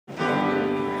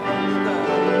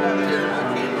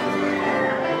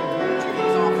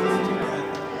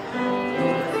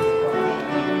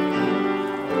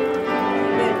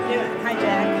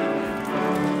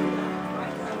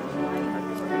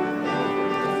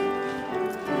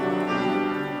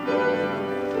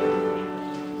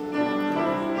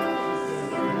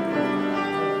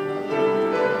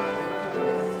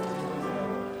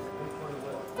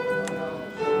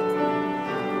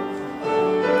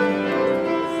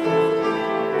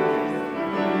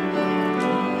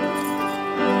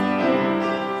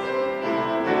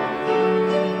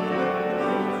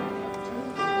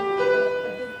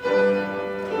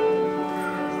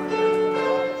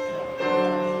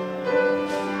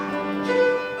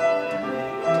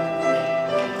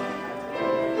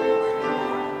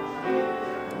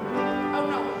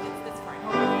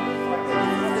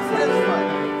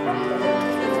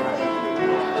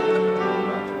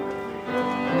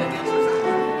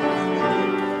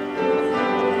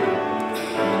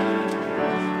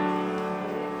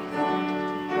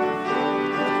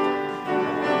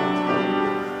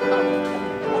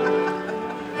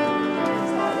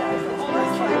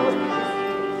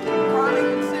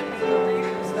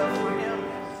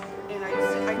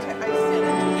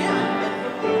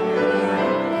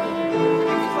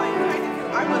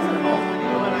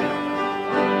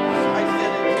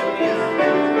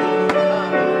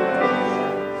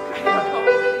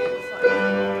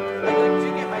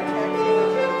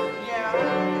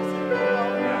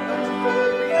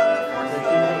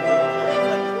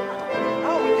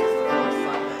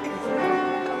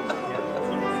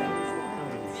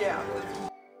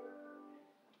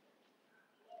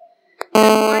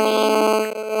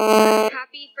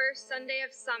first Sunday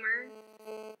of summer.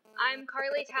 I'm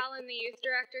Carly Talon, the youth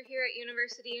director here at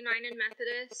University United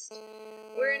Methodist.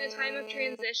 We're in a time of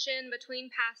transition between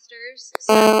pastors,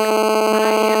 so I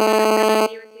am going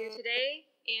to be with you today,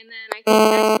 and then I think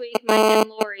next week Mike and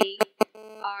Lori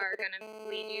are going to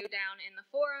lead you down in the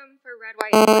forum for Red,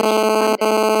 White, and Blue Jeans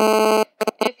Sunday.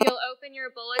 If you'll open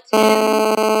your bulletin,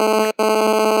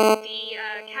 the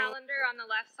calendar on the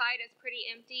left side is pretty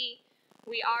empty.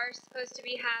 We are supposed to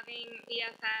be having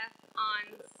BFF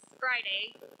on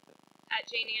Friday at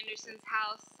Jane Anderson's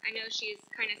house. I know she's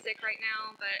kind of sick right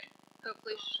now, but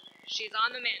hopefully she's on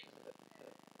the mend.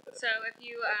 So if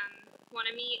you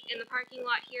want to meet in the parking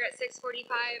lot here at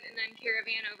 6:45 and then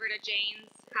caravan over to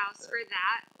Jane's house for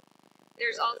that.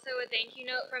 There's also a thank you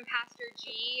note from Pastor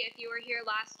G. If you were here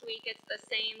last week, it's the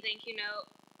same thank you note,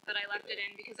 but I left it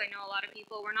in because I know a lot of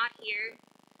people were not here.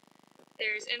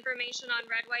 There's information on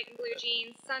Red, White, and Blue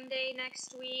Jeans Sunday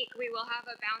next week. We will have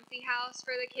a bouncy house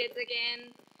for the kids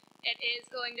again. It is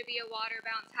going to be a water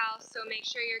bounce house, so make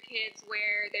sure your kids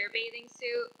wear their bathing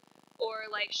suit or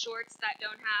like shorts that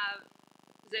don't have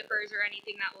zippers or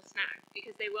anything that will snag,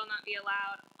 because they will not be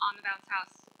allowed on the bounce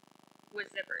house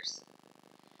with zippers.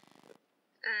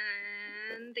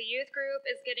 And the youth group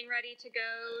is getting ready to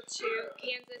go to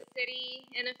Kansas City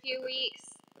in a few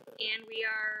weeks, and we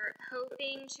are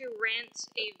hoping to rent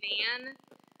a van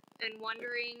and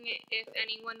wondering if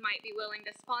anyone might be willing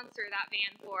to sponsor that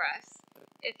van for us.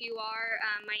 If you are,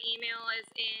 my email is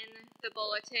in the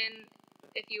bulletin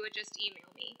if you would just email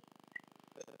me.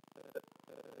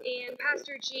 And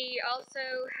Pastor G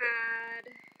also had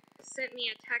sent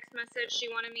me a text message she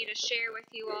wanted me to share with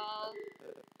you all.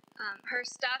 Her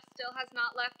stuff still has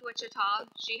not left Wichita.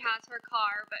 She has her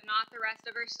car, but not the rest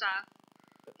of her stuff.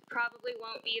 Probably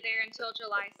won't be there until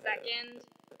July 2nd.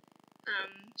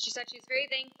 She said she's very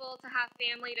thankful to have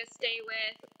family to stay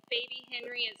with. Baby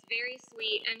Henry is very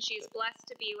sweet, and she's blessed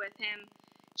to be with him.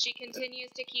 She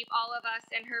continues to keep all of us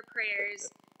in her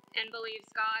prayers and believes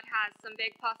God has some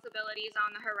big possibilities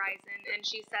on the horizon, and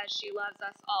she says she loves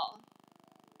us all.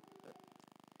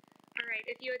 All right,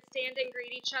 if you would stand and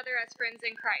greet each other as friends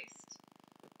in Christ.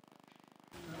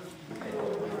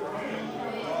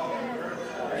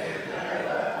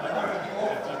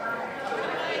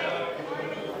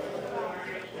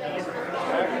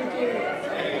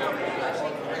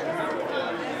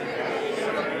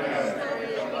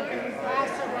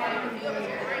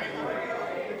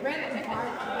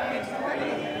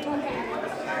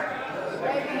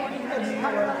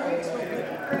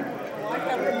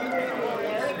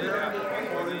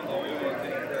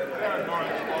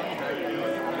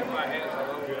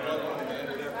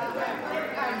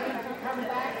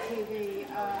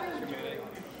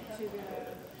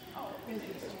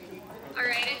 All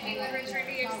right, if you would return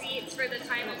to your seats for the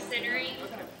time of centering.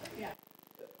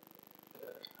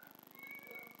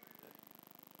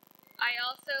 I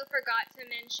also forgot to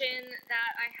mention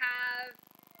that I have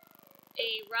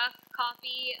a rough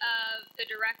copy of the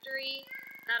directory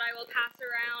that I will pass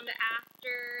around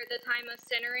after the time of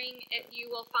centering. If you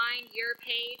will find your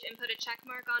page and put a check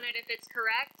mark on it if it's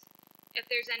correct. If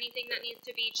there's anything that needs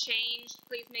to be changed,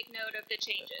 please make note of the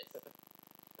changes.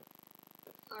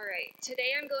 All right,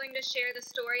 today I'm going to share the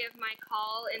story of my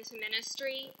call into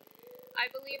ministry. I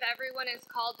believe everyone is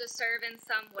called to serve in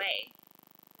some way.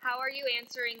 How are you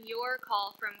answering your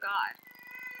call from God?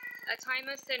 A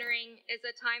time of centering is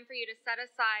a time for you to set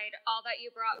aside all that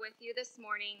you brought with you this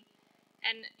morning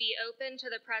and be open to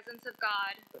the presence of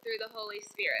God through the Holy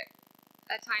Spirit.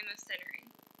 A time of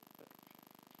centering.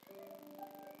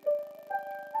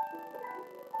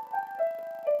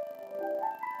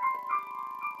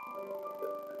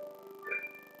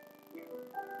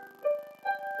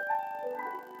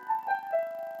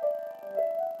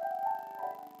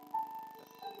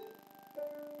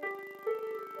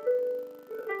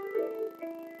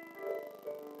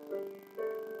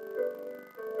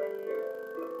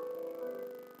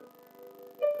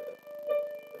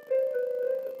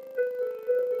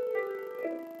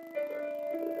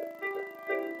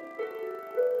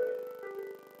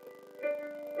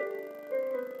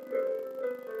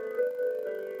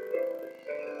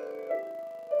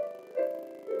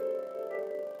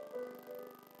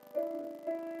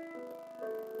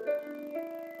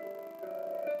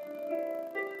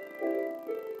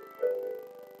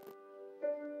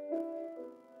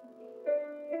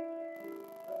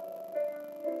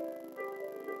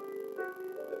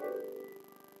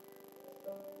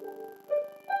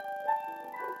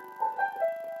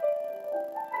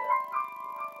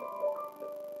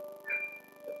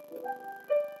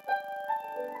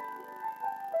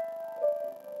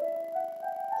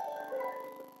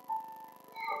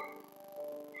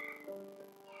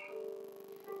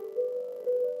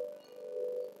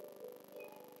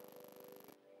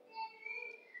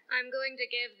 I'm going to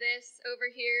give this over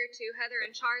here to Heather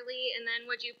and Charlie, and then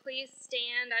would you please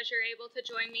stand as you're able to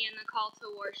join me in the call to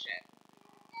worship?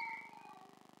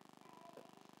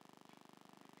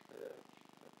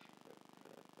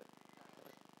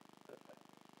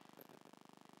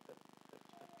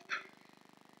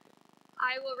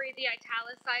 I will read the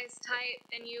italicized type,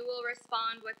 and you will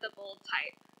respond with the bold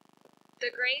type.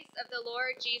 The grace of the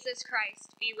Lord Jesus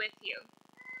Christ be with you.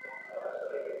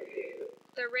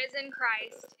 The risen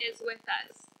Christ is with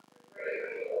us.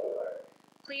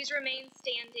 Please remain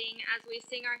standing as we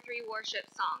sing our 3 worship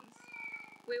songs.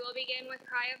 We will begin with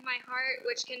Cry of My Heart,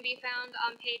 which can be found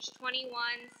on page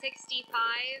 2165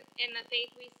 in the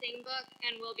Faith We Sing book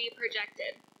and will be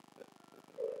projected.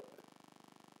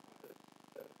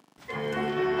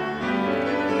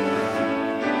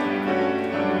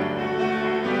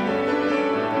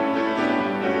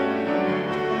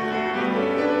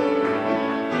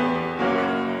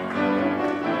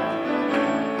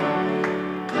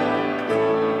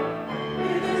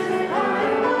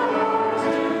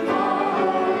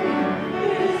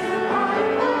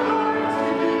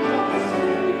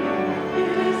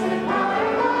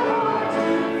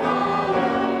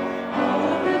 Follow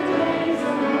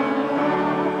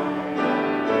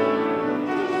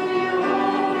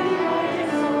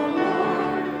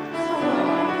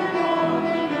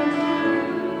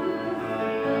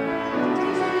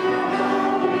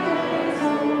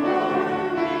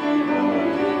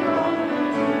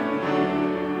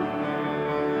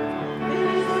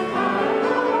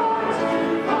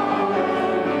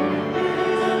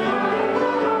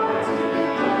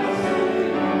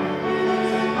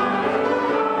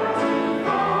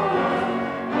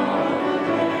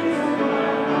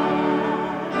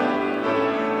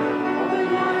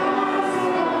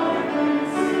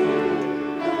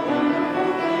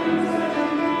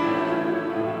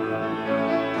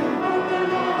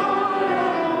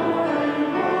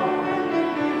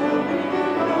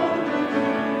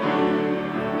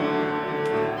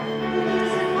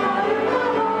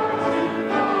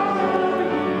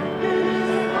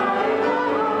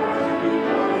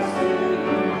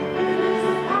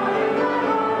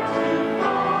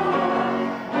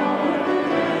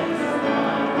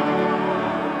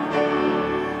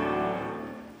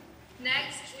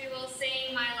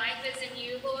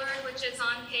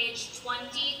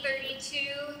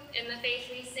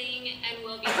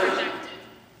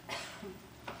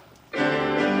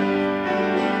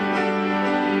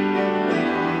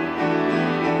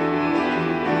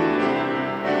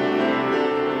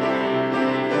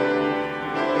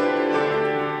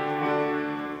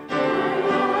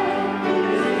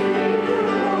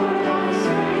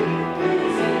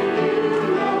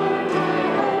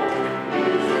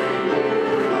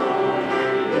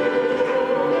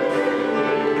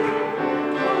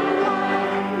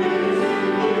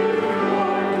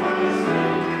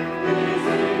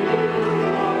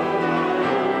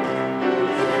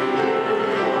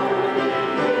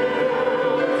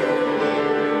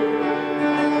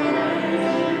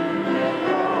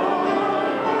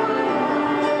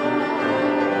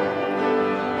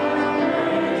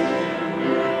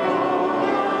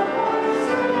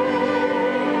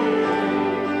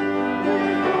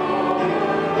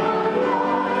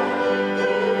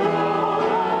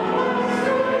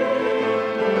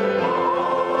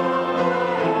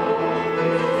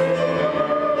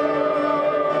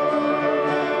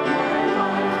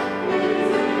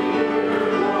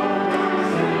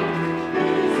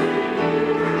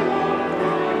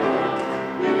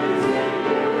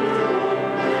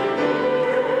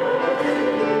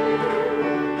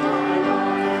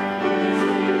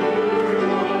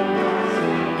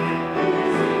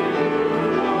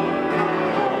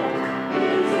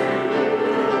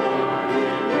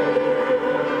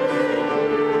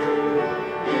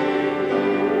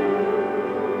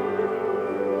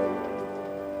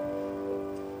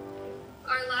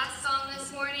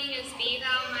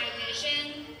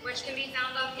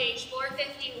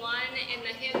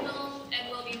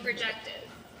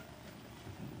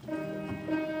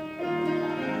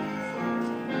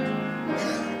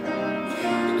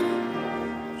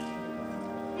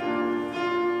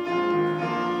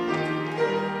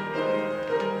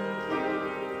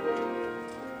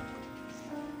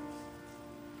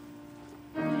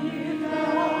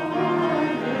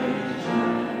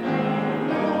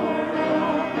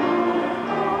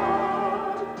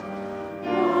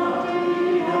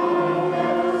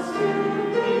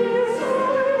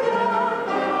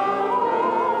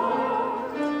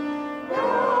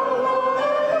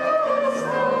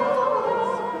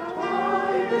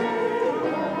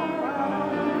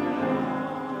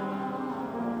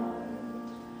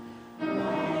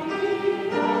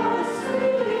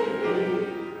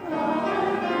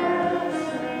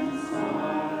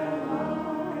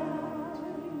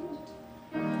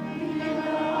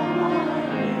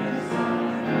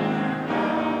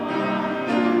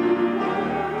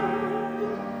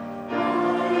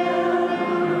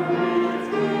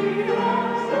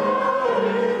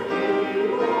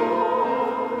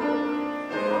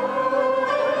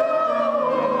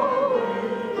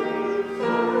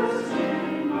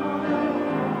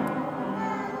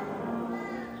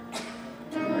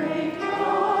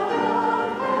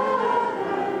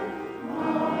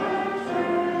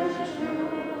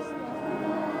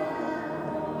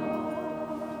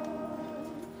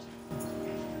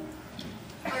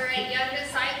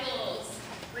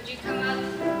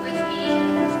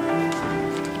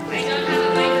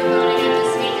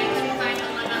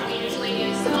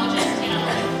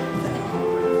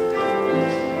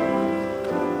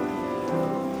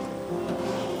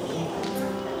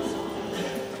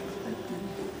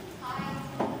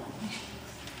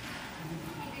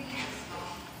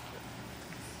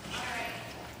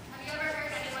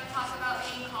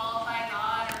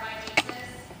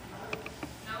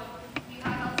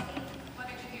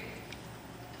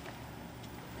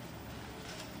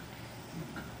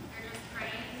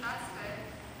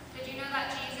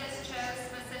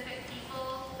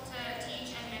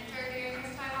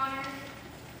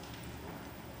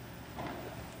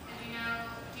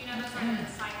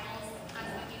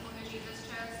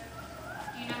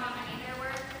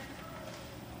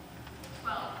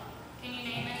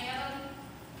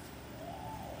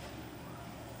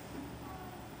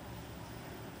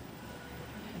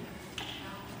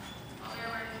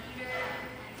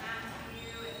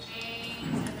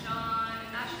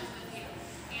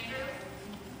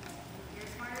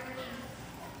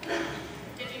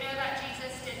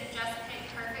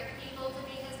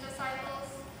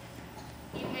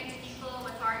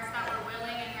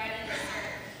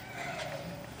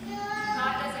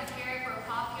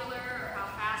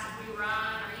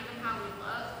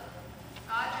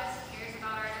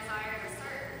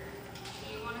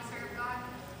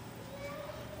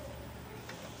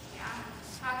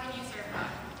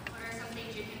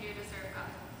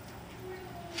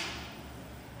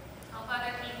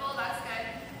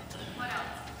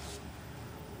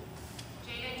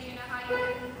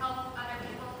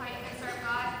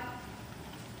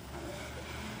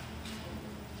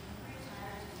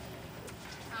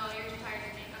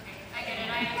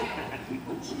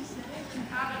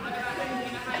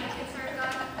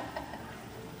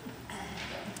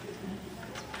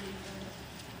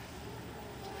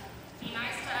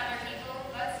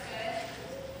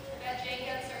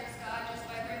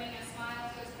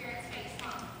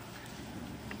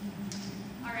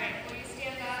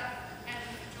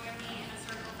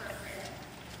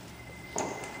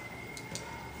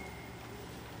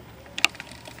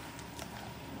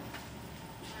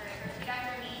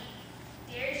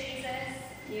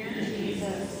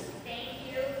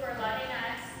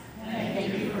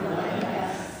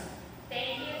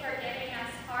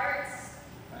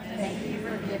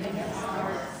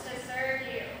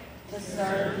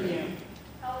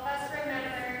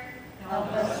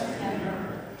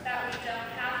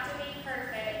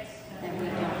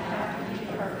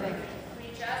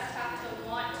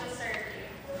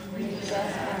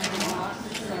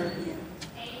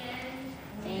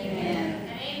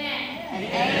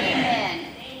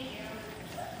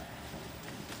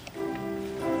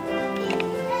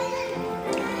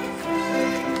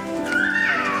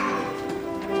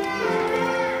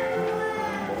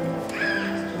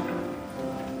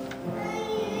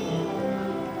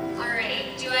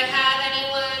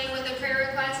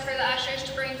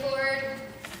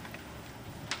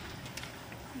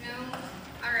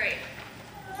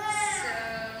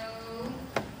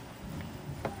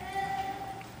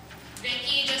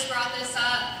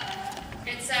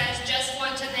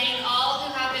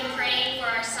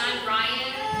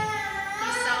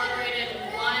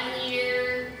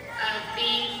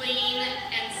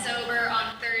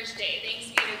Mother's Day. Thanks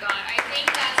be to God. I think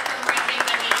that's from birthday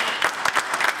Benita.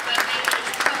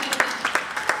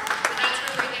 But that's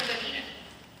from birthday Benita.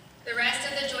 The rest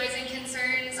of the joys and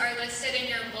concerns are listed in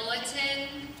your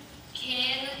bulletin.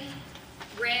 Ken,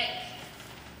 Rick,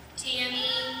 Tammy,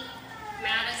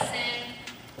 Madison,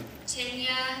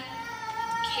 Tinya,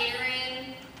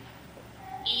 Karen,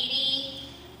 Edie,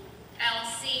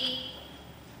 Elsie,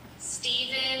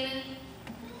 Stephen,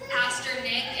 Pastor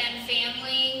Nick and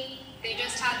family. They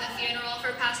just had the funeral for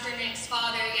Pastor Nick's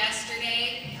father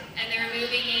yesterday, and they're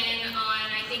moving in on,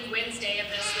 I think, Wednesday of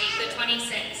this week, the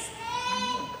 26th.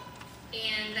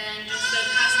 And then just the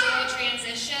pastoral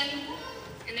transition.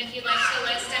 And if you'd like to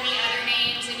list any other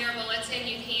names in your bulletin,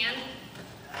 you can.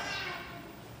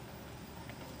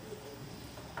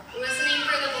 Listening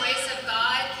for the voice of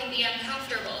God can be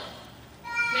uncomfortable.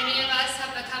 Many of us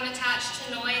have become attached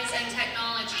to noise and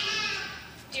technology.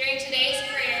 During today's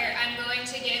prayer, I'm going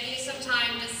to give you some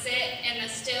time to sit in the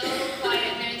still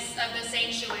quietness of the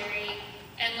sanctuary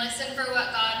and listen for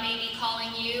what God may be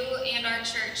calling you and our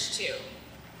church to.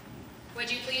 Would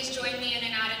you please join me in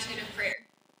an attitude of prayer?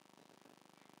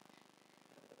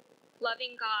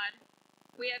 Loving God,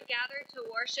 we have gathered to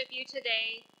worship you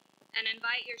today and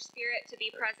invite your Spirit to be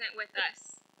present with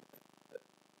us.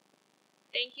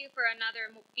 Thank you for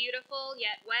another beautiful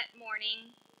yet wet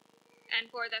morning, and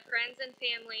for the friends and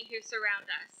family who surround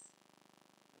us.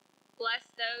 Bless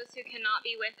those who cannot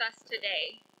be with us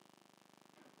today.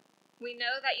 We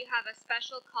know that you have a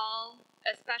special call,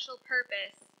 a special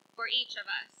purpose for each of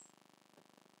us.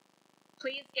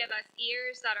 Please give us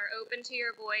ears that are open to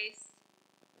your voice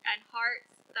and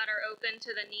hearts that are open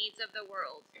to the needs of the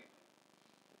world.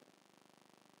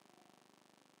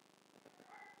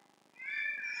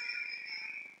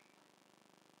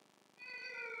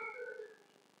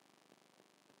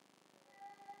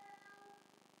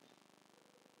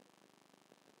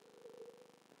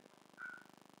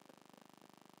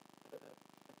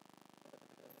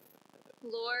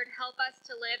 Lord, help us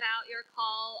to live out your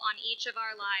call on each of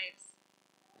our lives,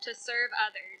 to serve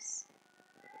others.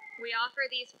 We offer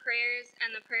these prayers and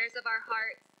the prayers of our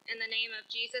hearts in the name of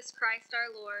Jesus Christ our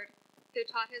Lord, who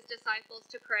taught his disciples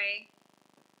to pray,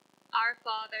 Our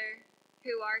Father,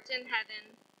 who art in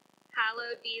heaven,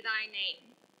 hallowed be thy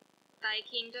name. Thy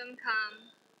kingdom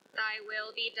come, thy will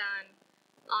be done,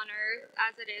 on earth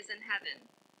as it is in heaven.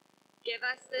 Give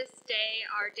us this day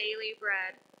our daily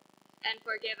bread, and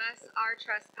forgive us our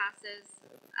trespasses,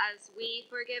 as we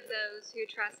forgive those who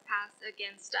trespass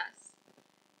against us.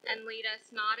 And lead us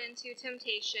not into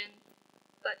temptation,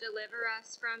 but deliver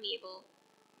us from evil.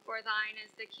 For thine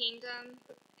is the kingdom,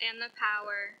 and the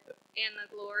power, and the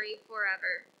glory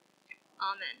forever.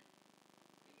 Amen.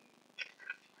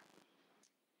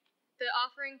 The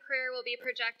offering prayer will be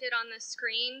projected on the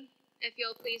screen, if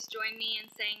you'll please join me in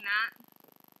saying that.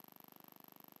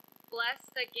 Bless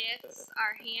the gifts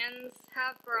our hands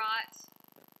have brought.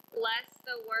 Bless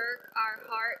the work our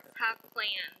hearts have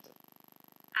planned.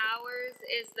 Ours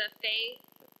is the faith,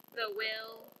 the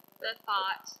will, the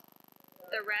thought.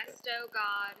 The rest, O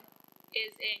God,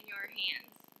 is in your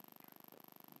hands.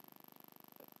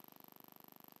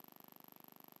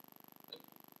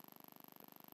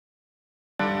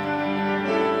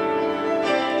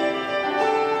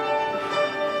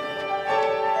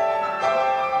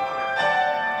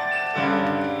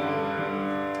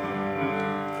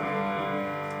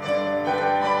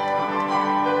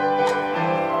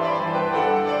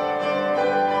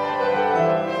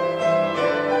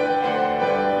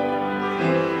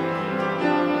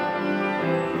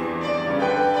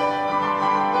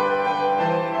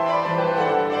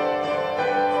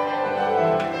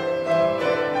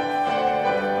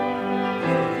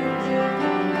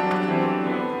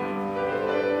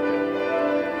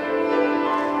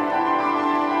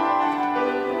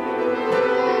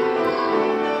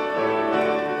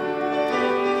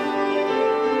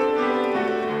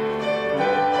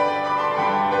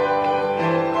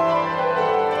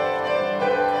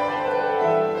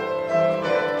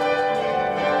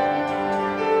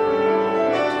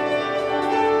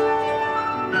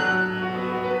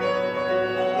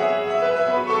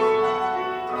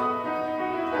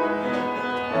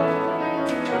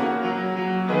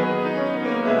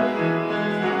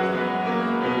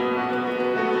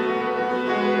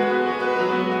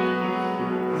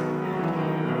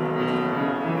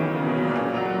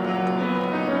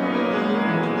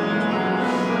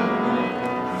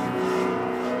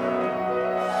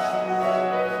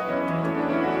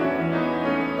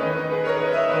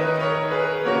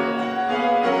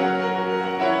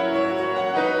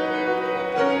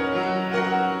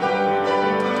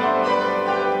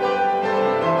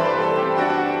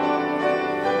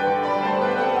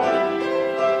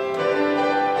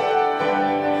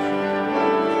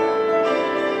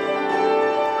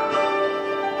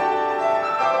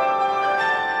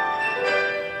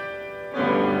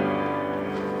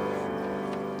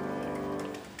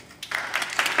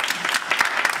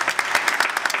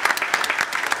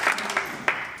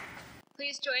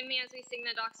 join me as we sing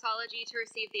the doxology to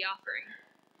receive the offering.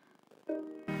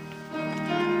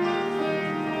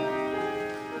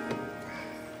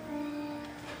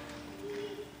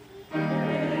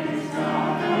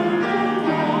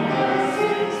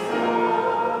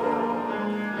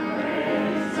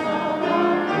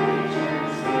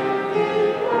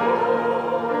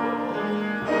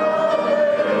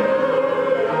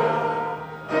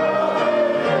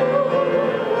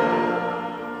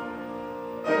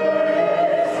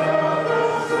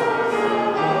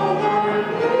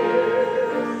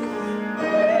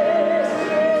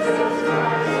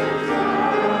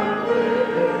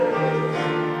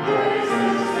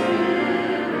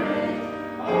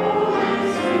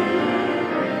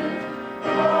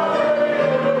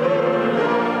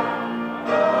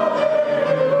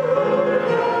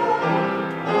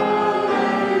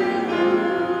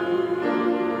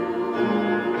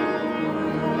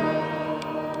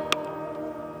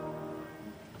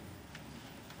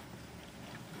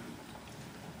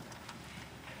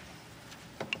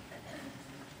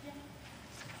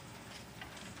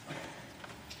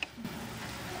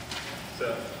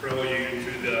 The prelude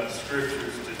to the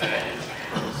scriptures today.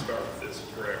 We'll start with this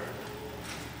prayer.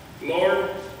 Lord,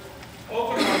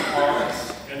 open our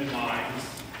hearts and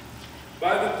minds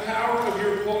by the power of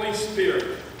your Holy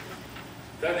Spirit,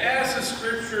 that as the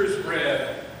scriptures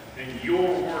read and your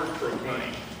word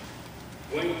proclaimed,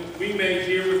 we may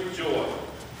hear with joy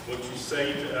what you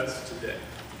say to us today.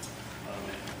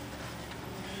 Amen.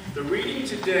 The reading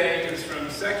today is from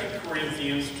 2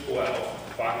 Corinthians 12,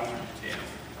 5 through 10.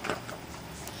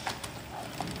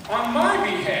 On my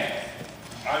behalf,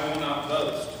 I will not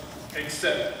boast,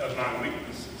 except of my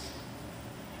weaknesses.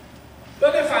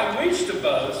 But if I wish to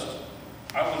boast,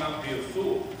 I will not be a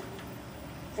fool,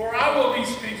 for I will be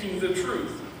speaking the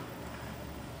truth.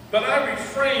 But I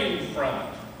refrain from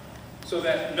it, so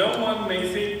that no one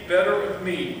may think better of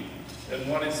me than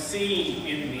what is seen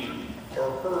in me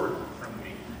or heard from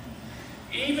me,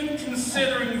 even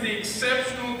considering the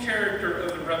exceptional character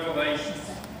of the revelations.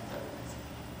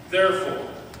 Therefore,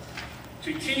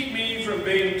 to keep me from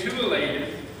being too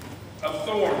elated, a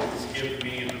thorn was given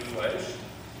me in the flesh,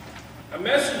 a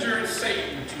messenger of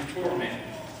Satan to torment me,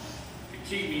 to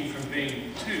keep me from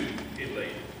being too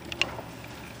elated.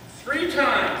 3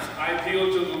 times I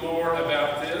appealed to the Lord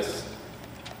about this,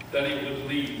 that he would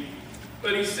lead me.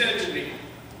 But he said to me,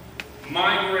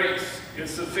 my grace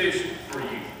is sufficient for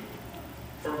you,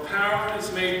 for power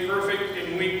is made perfect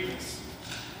in weakness.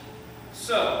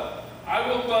 So, I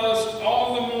will boast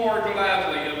all the more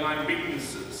gladly of my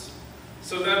weaknesses,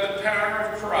 so that the power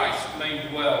of Christ may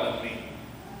dwell in me.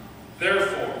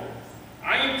 Therefore,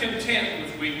 I am content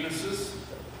with weaknesses,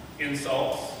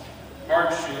 insults,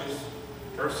 hardships,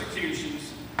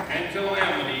 persecutions, and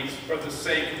calamities for the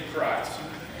sake of Christ.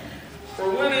 For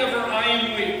whenever I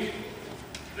am weak,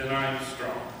 then I am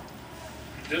strong.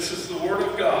 This is the word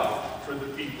of God for the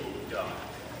people of God.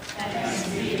 Thanks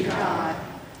be to God.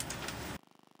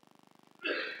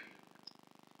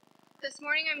 This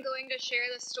morning I'm going to share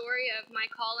the story of my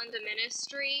call into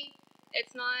ministry.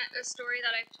 It's not a story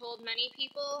that I've told many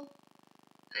people,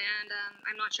 and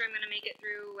I'm not sure I'm going to make it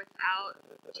through without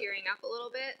tearing up a little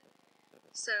bit,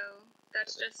 so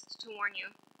that's just to warn you.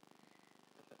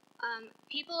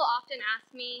 People often ask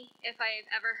me if I've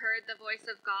ever heard the voice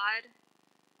of God.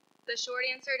 The short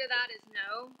answer to that is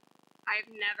no. I've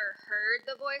never heard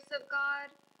the voice of God,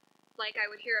 like I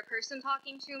would hear a person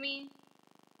talking to me.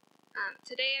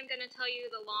 Today I'm going to tell you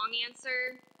the long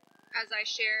answer as I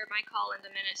share my call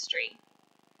into ministry.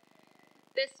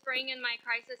 This spring in my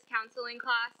crisis counseling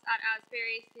class at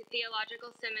Asbury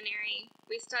Theological Seminary,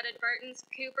 we studied Burton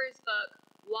Cooper's book,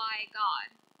 Why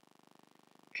God?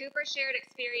 Cooper shared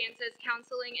experiences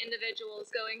counseling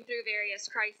individuals going through various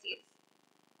crises: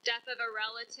 death of a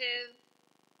relative,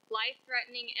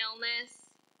 life-threatening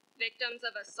illness, victims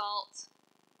of assault.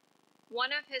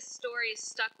 One of his stories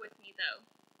stuck with me, though.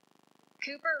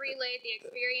 Cooper relayed the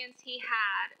experience he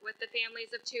had with the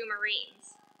families of 2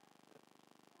 Marines.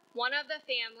 One of the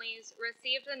families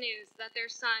received the news that their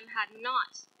son had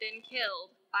not been killed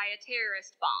by a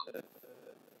terrorist bomb.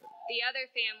 The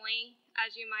other family,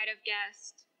 as you might have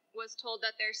guessed, was told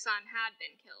that their son had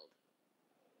been killed.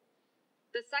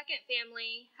 The second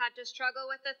family had to struggle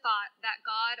with the thought that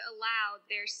God allowed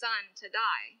their son to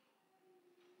die.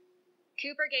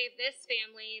 Cooper gave this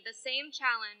family the same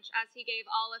challenge as he gave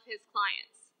all of his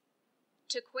clients: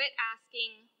 to quit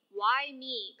asking, "Why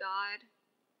me, God?"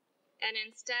 and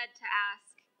instead to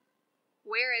ask,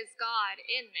 "Where is God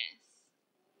in this?"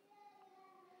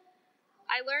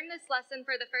 I learned this lesson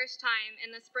for the first time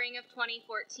in the spring of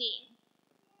 2014.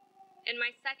 In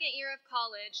my second year of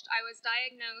college, I was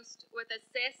diagnosed with a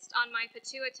cyst on my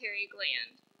pituitary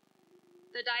gland.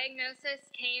 The diagnosis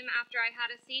came after I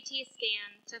had a CT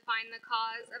scan to find the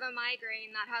cause of a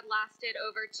migraine that had lasted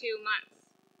over 2 months.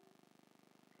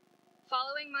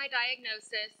 Following my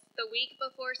diagnosis, the week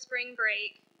before spring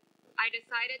break, I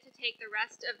decided to take the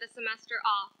rest of the semester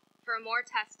off for more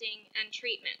testing and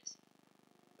treatment.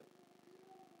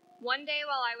 One day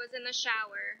while I was in the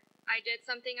shower, I did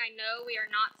something I know we are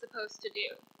not supposed to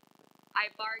do.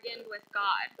 I bargained with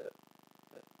God.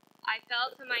 I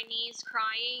fell to my knees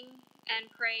crying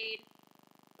and prayed,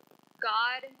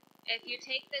 God, if you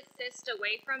take this cyst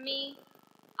away from me,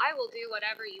 I will do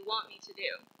whatever you want me to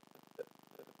do.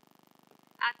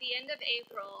 At the end of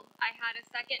April, I had a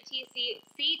second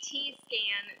CT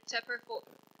scan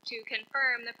to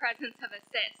confirm the presence of a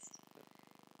cyst.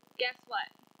 Guess what?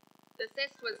 The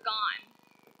cyst was gone.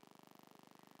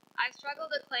 I struggle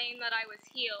to claim that I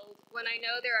was healed when I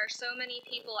know there are so many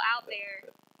people out there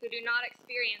who do not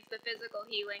experience the physical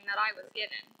healing that I was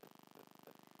given.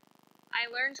 I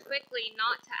learned quickly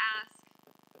not to ask,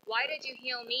 why did you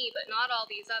heal me but not all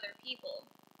these other people?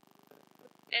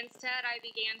 Instead, I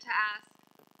began to ask,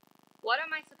 what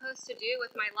am I supposed to do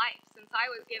with my life since I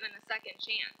was given a second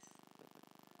chance?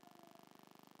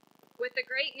 With the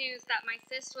great news that my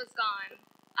cyst was gone,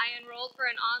 I enrolled for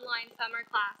an online summer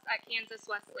class at Kansas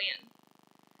Wesleyan.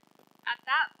 At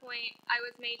that point, I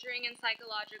was majoring in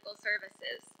psychological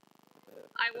services.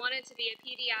 I wanted to be a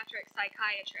pediatric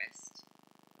psychiatrist.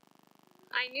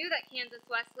 I knew that Kansas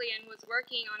Wesleyan was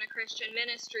working on a Christian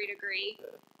ministry degree,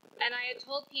 and I had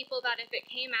told people that if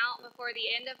it came out before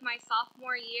the end of my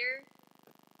sophomore year,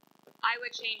 I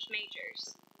would change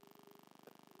majors.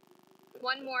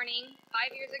 One morning,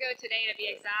 5 years ago today to be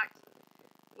exact,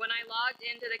 when I logged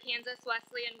into the Kansas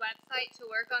Wesleyan website to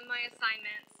work on my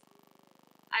assignments,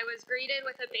 I was greeted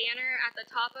with a banner at the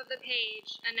top of the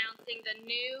page announcing the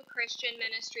new Christian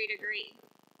ministry degree.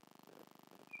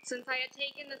 Since I had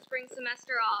taken the spring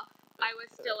semester off, I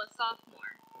was still a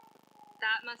sophomore.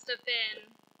 That must have been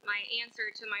my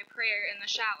answer to my prayer in the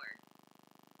shower.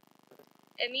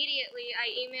 Immediately,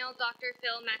 I emailed Dr.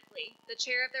 Phil Meckley, the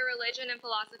chair of the Religion and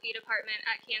Philosophy Department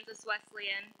at Kansas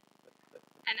Wesleyan,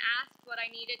 and asked what I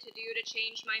needed to do to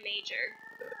change my major.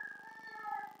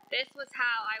 This was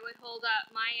how I would hold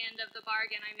up my end of the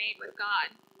bargain I made with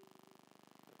God.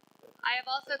 I have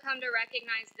also come to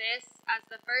recognize this as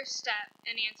the first step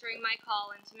in answering my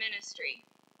call into ministry.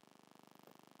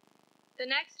 The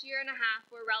next year and a half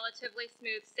were relatively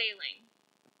smooth sailing.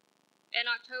 In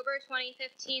October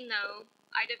 2015, though,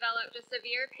 I developed a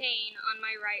severe pain on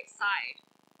my right side.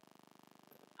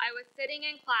 I was sitting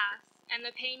in class, and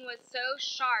the pain was so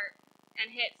sharp and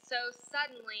hit so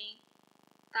suddenly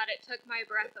that it took my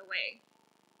breath away.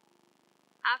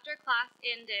 After class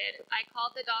ended, I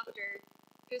called the doctor,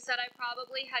 who said I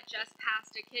probably had just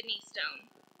passed a kidney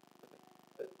stone.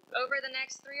 Over the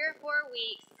next 3 or 4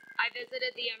 weeks, I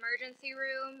visited the emergency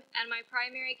room and my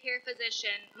primary care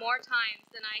physician more times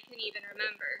than I can even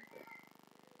remember.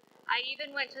 I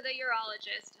even went to the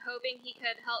urologist, hoping he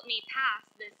could help me pass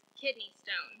this kidney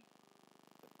stone.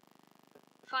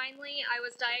 Finally, I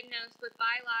was diagnosed with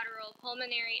bilateral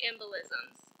pulmonary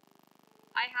embolisms.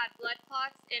 I had blood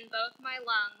clots in both my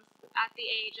lungs at the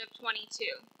age of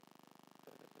 22.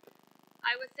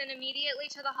 I was sent immediately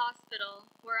to the hospital,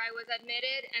 where I was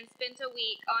admitted and spent a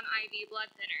week on IV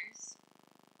blood thinners.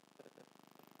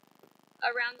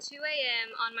 Around 2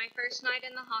 a.m. on my first night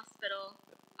in the hospital,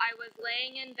 I was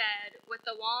laying in bed with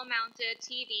the wall-mounted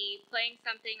TV playing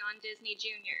something on Disney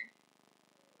Junior.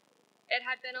 It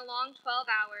had been a long 12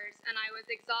 hours, and I was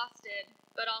exhausted,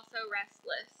 but also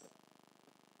restless.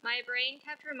 My brain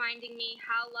kept reminding me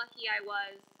how lucky I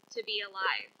was to be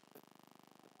alive.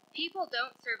 People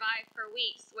don't survive for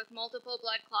weeks with multiple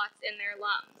blood clots in their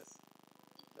lungs.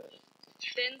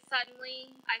 Then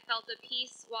suddenly, I felt a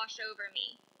peace wash over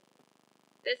me.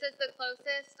 This is the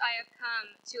closest I have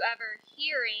come to ever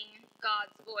hearing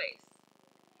God's voice.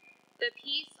 The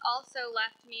peace also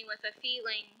left me with a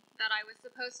feeling that I was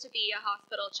supposed to be a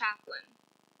hospital chaplain.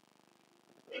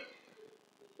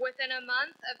 Within a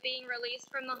month of being released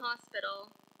from the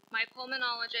hospital, my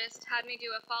pulmonologist had me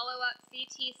do a follow-up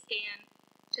CT scan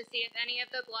to see if any of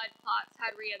the blood clots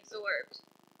had reabsorbed.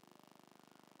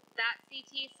 That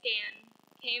CT scan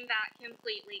came back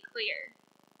completely clear.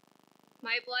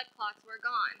 My blood clots were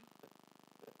gone.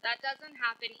 That doesn't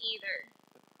happen either.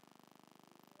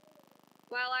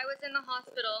 While I was in the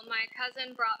hospital, my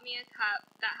cousin brought me a cup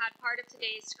that had part of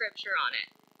today's scripture on it.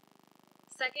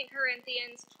 2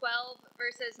 Corinthians 12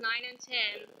 verses 9 and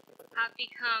 10 have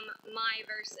become my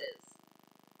verses.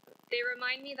 They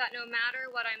remind me that no matter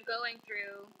what I'm going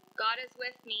through, God is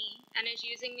with me and is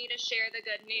using me to share the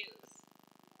good news.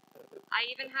 I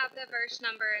even have the verse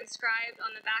number inscribed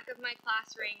on the back of my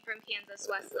class ring from Kansas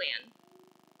Wesleyan.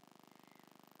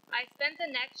 I spent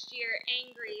the next year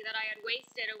angry that I had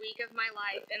wasted a week of my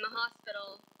life in the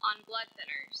hospital on blood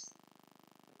thinners,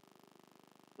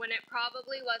 when it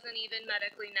probably wasn't even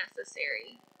medically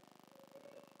necessary.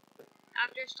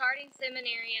 After starting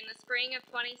seminary in the spring of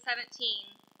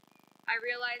 2017, I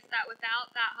realized that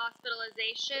without that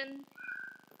hospitalization,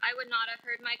 I would not have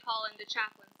heard my call into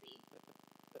chaplaincy,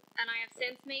 and I have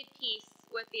since made peace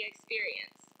with the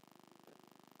experience.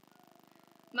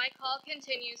 My call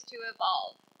continues to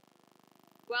evolve.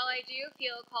 While I do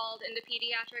feel called into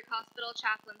pediatric hospital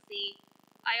chaplaincy,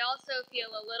 I also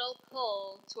feel a little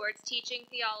pull towards teaching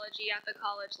theology at the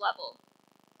college level,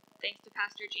 thanks to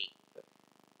Pastor G.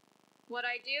 What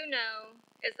I do know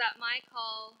is that my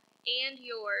call and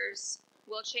yours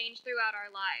will change throughout our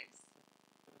lives.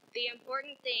 The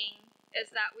important thing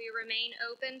is that we remain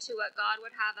open to what God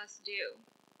would have us do.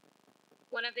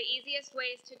 One of the easiest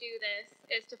ways to do this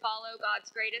is to follow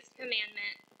God's greatest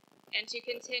commandment and to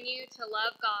continue to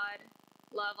love God,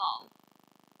 love all.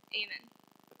 Amen.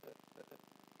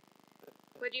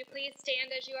 Would you please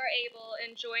stand as you are able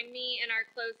and join me in our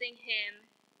closing hymn,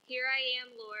 Here I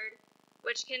Am, Lord,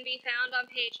 which can be found on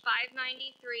page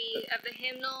 593 of the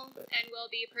hymnal and will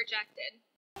be projected.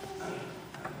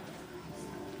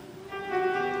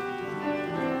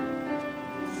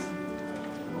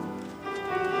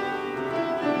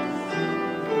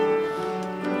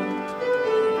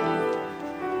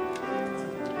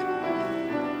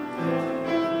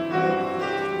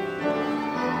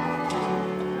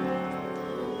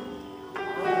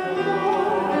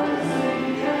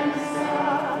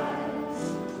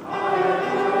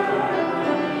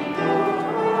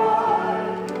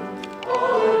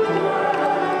 Oh,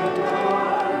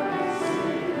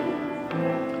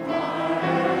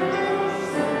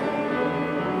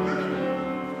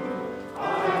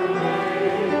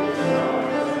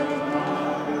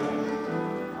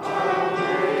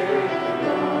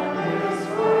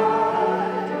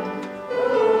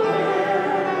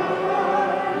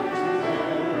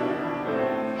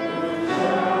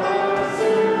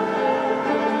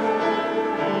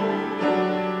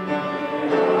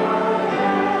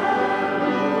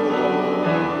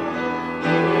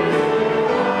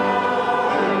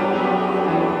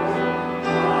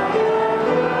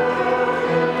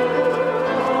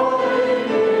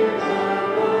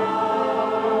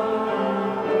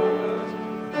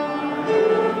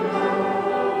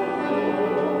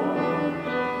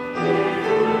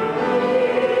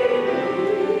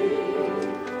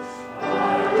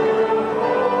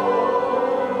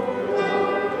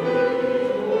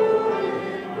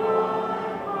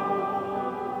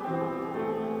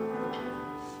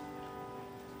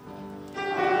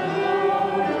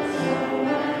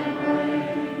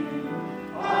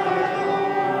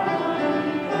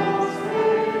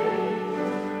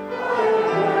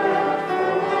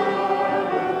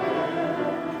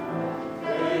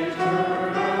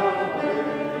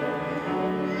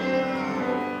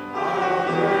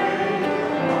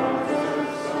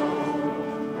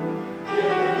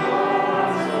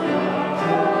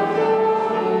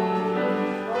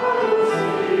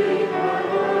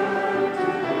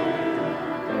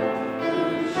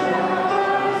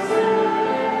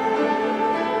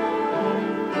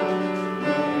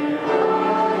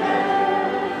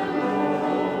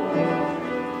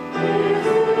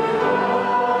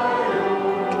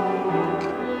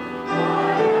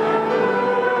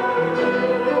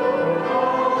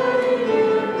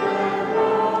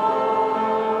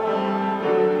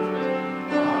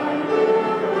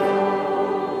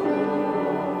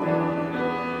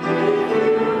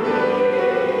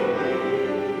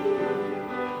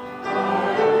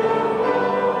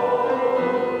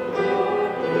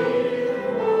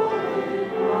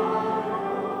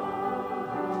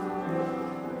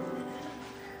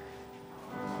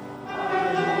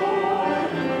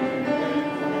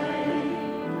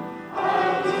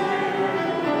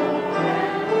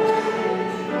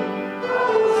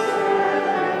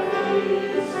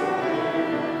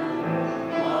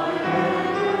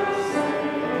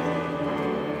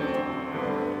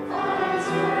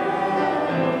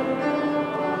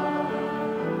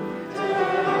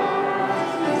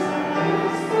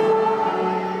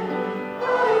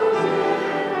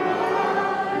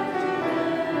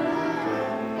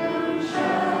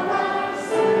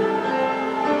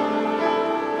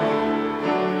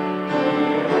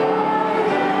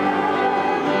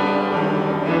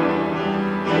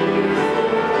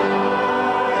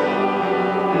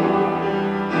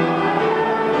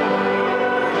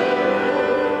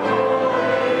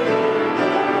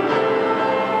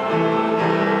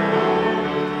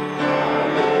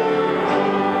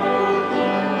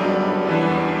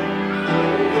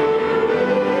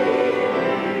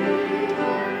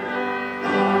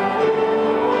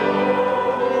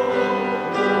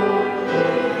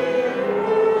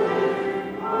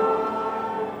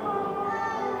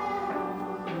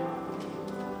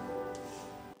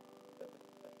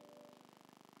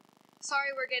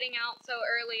 Sorry we're getting out so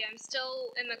early. I'm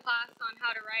still in the class on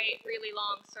how to write really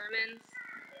long sermons.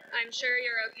 I'm sure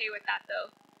you're okay with that, though.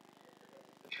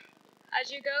 As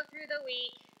you go through the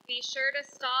week, be sure to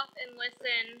stop and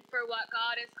listen for what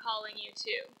God is calling you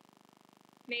to.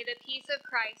 May the peace of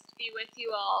Christ be with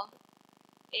you all.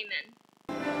 Amen.